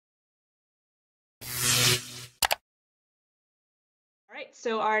right,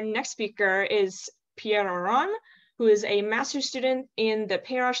 so our next speaker is Pierre Orhan, who is a master's student in the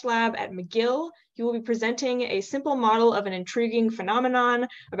Pierre lab at McGill. He will be presenting a simple model of an intriguing phenomenon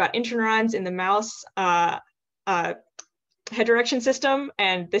about interneurons in the mouse head direction system.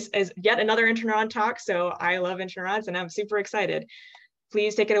 And this is yet another interneuron talk, so I love interneurons and I'm super excited.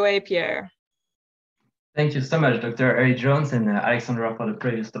 Please take it away, Pierre. Thank you so much, Dr. Aery Jones and Alexandra for the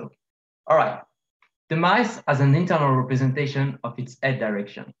previous talk. All right, the mice has an internal representation of its head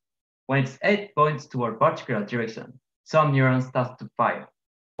direction. When its head points toward a particular direction, some neurons start to fire.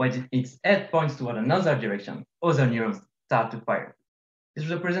 When its head points toward another direction, other neurons start to fire. This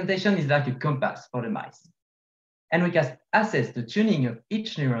representation is like a compass for the mice. And we can assess the tuning of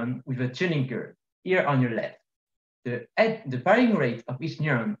each neuron with a tuning curve here on your left. The firing rate of each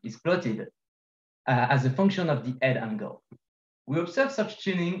neuron is plotted as a function of the head angle. We observe such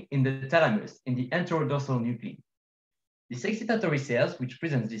tuning in the thalamus in the enterodorsal nuclei. These excitatory cells, which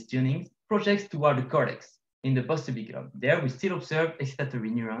present these tunings, projects toward the cortex in the postsubiculum. There, we still observe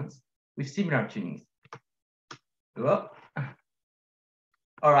excitatory neurons with similar tunings. Oh.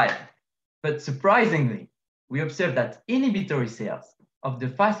 All right, but surprisingly, we observe that inhibitory cells of the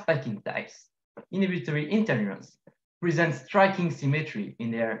fast-packing types, inhibitory interneurons, present striking symmetry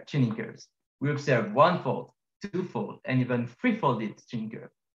in their tuning curves. We observe one-fold, two-fold, and even three-folded tuning curve.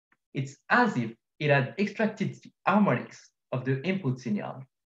 It's as if it had extracted the harmonics of the input signal,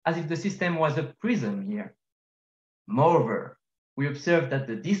 as if the system was a prism here. Moreover, we observe that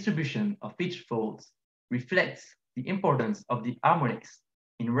the distribution of each fold reflects the importance of the harmonics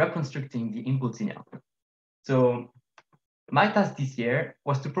in reconstructing the input signal. So my task this year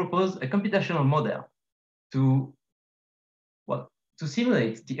was to propose a computational model to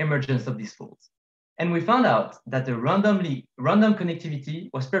simulate the emergence of these folds. And we found out that the random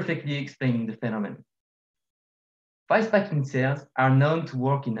connectivity was perfectly explaining the phenomenon. Fast-packing cells are known to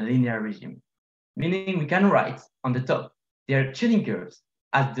work in a linear regime, meaning we can write on the top their tuning curves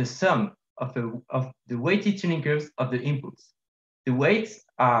as the sum of the weighted tuning curves of the inputs. The weights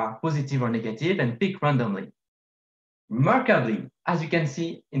are positive or negative and pick randomly. Remarkably, as you can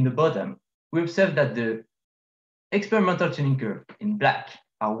see in the bottom, we observe that the experimental tuning curve in black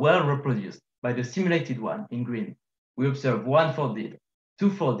are well reproduced by the simulated one in green. We observe one-folded,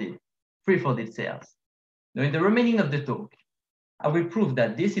 two-folded, three-folded cells. Now, in the remaining of the talk, I will prove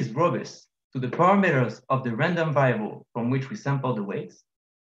that this is robust to the parameters of the random variable from which we sample the weights,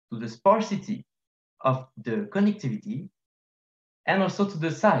 to the sparsity of the connectivity, and also to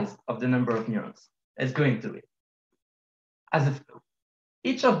the size of the number of neurons. Let's go into it.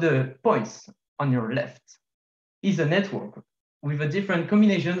 Each of the points on your left is a network with a different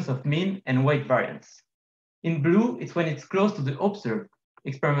combinations of mean and weight variance. In blue, it's when it's close to the observed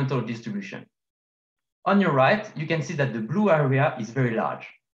experimental distribution. On your right, you can see that the blue area is very large,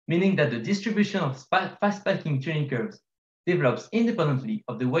 meaning that the distribution of fast-packing tuning curves develops independently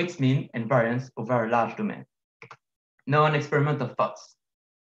of the weights mean and variance over a large domain. Now an experimental thoughts.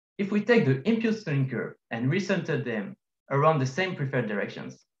 If we take the impulse tuning curve and recenter them around the same preferred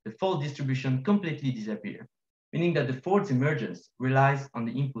directions, the fold distribution completely disappears, meaning that the fold's emergence relies on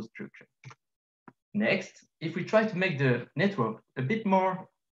the input structure. Next, if we try to make the network a bit more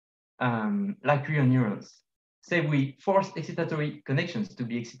like real neurons, say we force excitatory connections to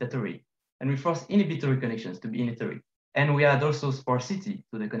be excitatory, and we force inhibitory connections to be inhibitory, and we add also sparsity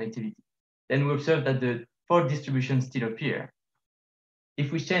to the connectivity, then we observe that the fold distribution still appear.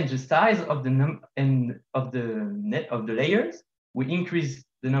 If we change the size of the layers, we increase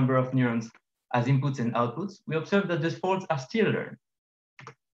the number of neurons as inputs and outputs, we observe that the folds are still learned.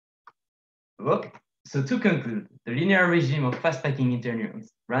 So to conclude, the linear regime of fast-packing interneurons,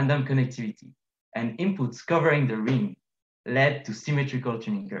 random connectivity, and inputs covering the ring led to symmetrical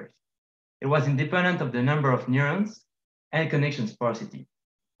tuning curves. It was independent of the number of neurons and connection sparsity.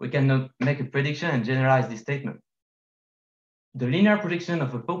 We can now make a prediction and generalize this statement. The linear prediction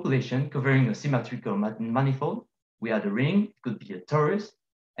of a population covering a symmetrical manifold, we had a ring, it could be a torus,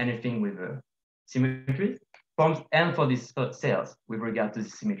 anything with a symmetry, forms N for these cells with regard to the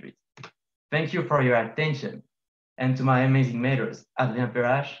symmetries. Thank you for your attention, and to my amazing mentors, Adrien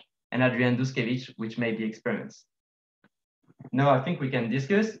Perrache and Adrian Duskevich, which made the experiments. Now I think we can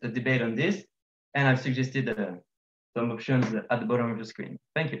discuss a debate on this, and I've suggested some options at the bottom of the screen.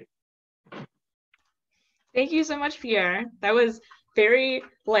 Thank you. Thank you so much, Pierre. That was very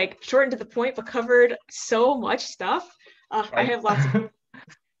short and to the point, but covered so much stuff. Right. I have lots of,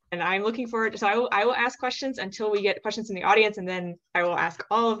 and I'm looking forward to, so I will ask questions until we get questions in the audience, and then I will ask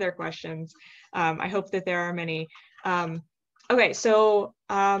all of their questions. I hope that there are many. Okay, so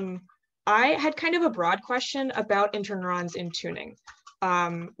I had kind of a broad question about interneurons in tuning.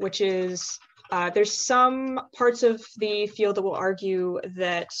 which is there's some parts of the field that will argue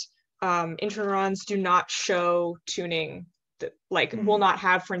that interneurons do not show tuning, that, like will not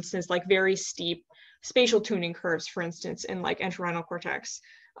have, for instance, like very steep spatial tuning curves, for instance, in like entorhinal cortex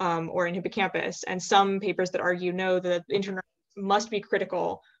or in hippocampus. And some papers that argue no, the interneurons must be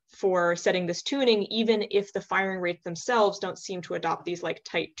critical for setting this tuning, even if the firing rates themselves don't seem to adopt these like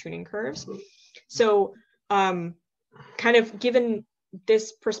tight tuning curves. So kind of given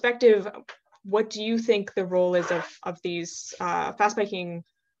this perspective, what do you think the role is of these fast spiking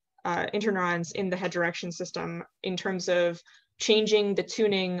interneurons in the head direction system in terms of changing the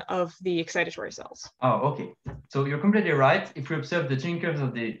tuning of the excitatory cells? Oh, okay. So you're completely right. If we observe the tuning curves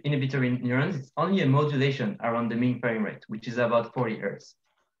of the inhibitory neurons, it's only a modulation around the mean firing rate, which is about 40 Hertz.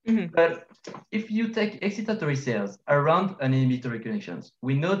 But if you take excitatory cells around an inhibitory connections,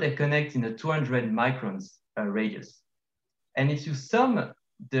 we know they connect in a 200 microns radius. And if you sum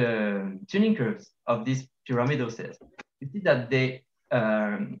the tuning curves of these pyramidal cells, you see that they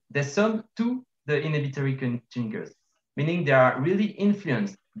sum to the inhibitory tuning curves, meaning they are really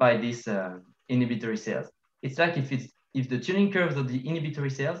influenced by these inhibitory cells. It's like if the tuning curves of the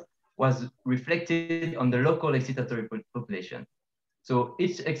inhibitory cells was reflected on the local excitatory population. So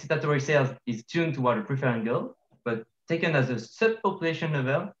each excitatory cell is tuned toward a preferred angle, but taken as a subpopulation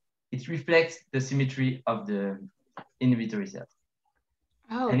level, it reflects the symmetry of the inhibitory cells.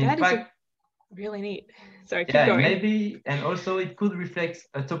 Oh, and that in fact, really neat. Sorry, keep yeah, going. maybe, and also it could reflect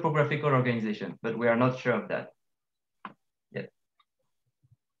a topographical organization, but we are not sure of that yet.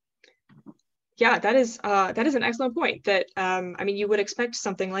 Yeah, that is an excellent point. That I mean, you would expect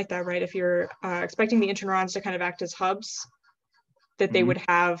something like that, right? If you're expecting the interneurons to kind of act as hubs, that they would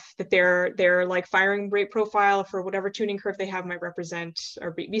have, that their like firing rate profile for whatever tuning curve they have might represent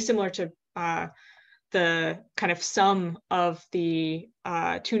or be similar to the kind of sum of the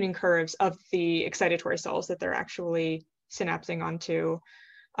tuning curves of the excitatory cells that they're actually synapsing onto.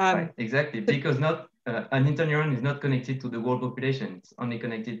 Right, exactly, because not an interneuron is not connected to the whole population. It's only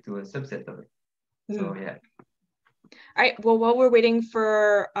connected to a subset of it. So yeah. All right, well, while we're waiting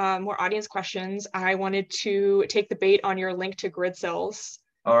for more audience questions, I wanted to take the bait on your link to grid cells.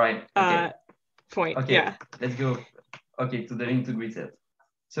 All right, okay. Point, okay, yeah. Let's go, okay, to the link to grid cells.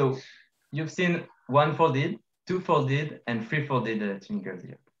 So you've seen one-folded, two-folded, and three-folded tuning curves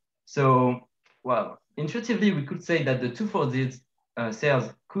here. So, well, intuitively, we could say that the two-folded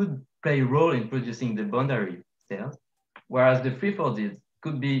cells could play a role in producing the boundary cells, whereas the three-folded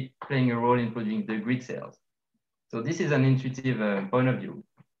could be playing a role in producing the grid cells. So this is an intuitive point of view.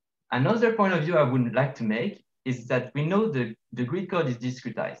 Another point of view I would like to make is that we know the grid code is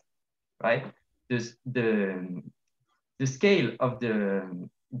discretized, right? The scale of the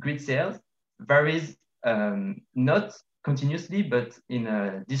grid cells varies not continuously, but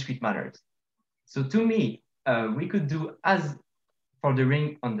in discrete manners. So to me, we could do as for the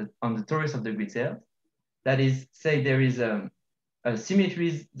ring on the torus of the grid cells. That is, say there is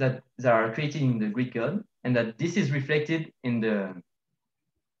symmetries that are created in the grid code, and that this is reflected in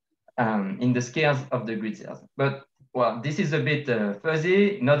the scales of the grid cells. But well, this is a bit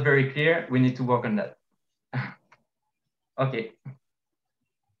fuzzy, not very clear. We need to work on that. Okay.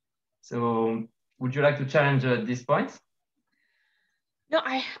 So would you like to challenge these points? No,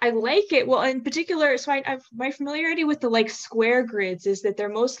 I like it. Well, in particular, so I've my familiarity with the like square grids is that they're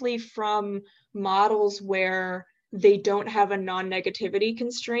mostly from models where they don't have a non-negativity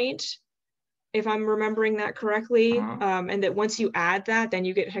constraint, if I'm remembering that correctly. And that once you add that, then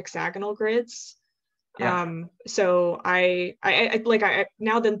you get hexagonal grids. Yeah. So I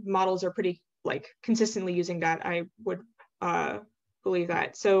now the models are pretty like consistently using that. I would believe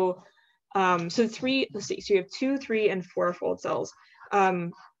that. So so three, let's see, so you have 2, 3, and 4-fold cells.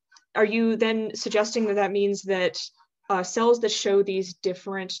 Are you then suggesting that that means that cells that show these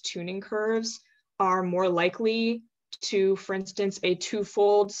different tuning curves are more likely to, for instance, a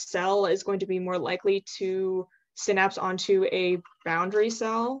 2-fold cell is going to be more likely to synapse onto a boundary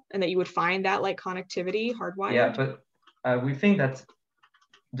cell, and that you would find that like connectivity hardwired? Yeah, but we think that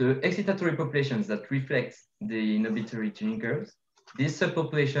the excitatory populations that reflect the inhibitory tuning curves, this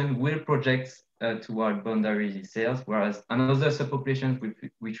subpopulation will project toward boundary cells, whereas another subpopulation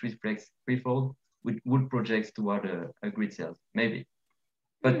which reflects threefold would project toward a grid cells, maybe.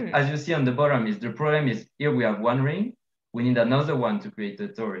 But as you see on the bottom, the problem is here we have one ring, we need another one to create a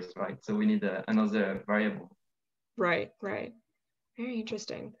torus, right? So we need another variable. Right, right. Very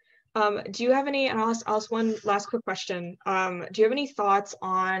interesting. Do you have any, and I'll ask one last quick question. Do you have any thoughts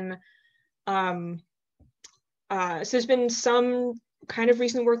on, so there's been some kind of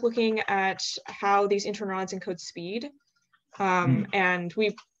recent work looking at how these interneurons encode speed. And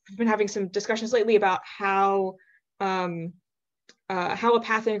we've been having some discussions lately about how a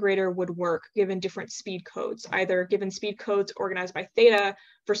path integrator would work given different speed codes, either given speed codes organized by theta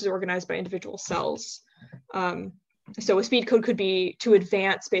versus organized by individual cells. So a speed code could be to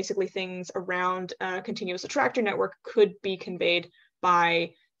advance basically things around a continuous attractor network could be conveyed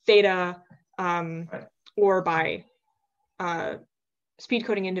by theta or by speed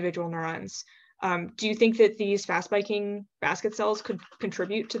coding individual neurons. Do you think that these fast spiking basket cells could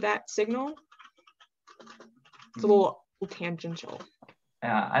contribute to that signal? It's a little tangential.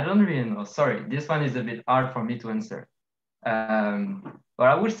 I don't really know. Sorry, this one is a bit hard for me to answer. But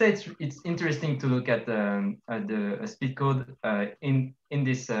I would say it's interesting to look at the speed code in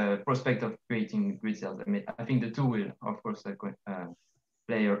this prospect of creating grid cells. I mean, I think the two will, of course,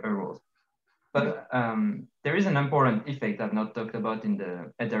 play a role. But there is an important effect I've not talked about in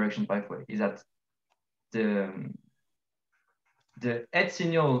the head direction pathway, is that the head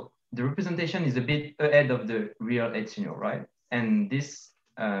signal, the representation is a bit ahead of the real head signal, right? And this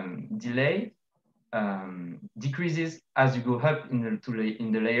delay decreases as you go up in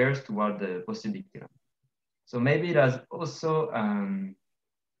the layers toward the postsubiculum. So maybe it has also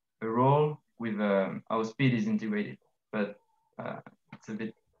a role with how speed is integrated, but it's a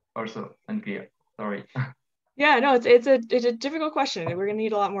bit also unclear. Sorry. Yeah, no, it's a difficult question. We're gonna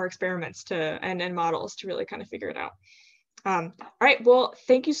need a lot more experiments and models to really kind of figure it out. All right, well,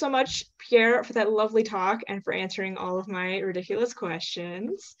 thank you so much, Pierre, for that lovely talk and for answering all of my ridiculous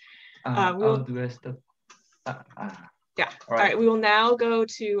questions. I'll do a stop. Yeah, all right, we will now go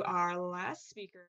to our last speaker.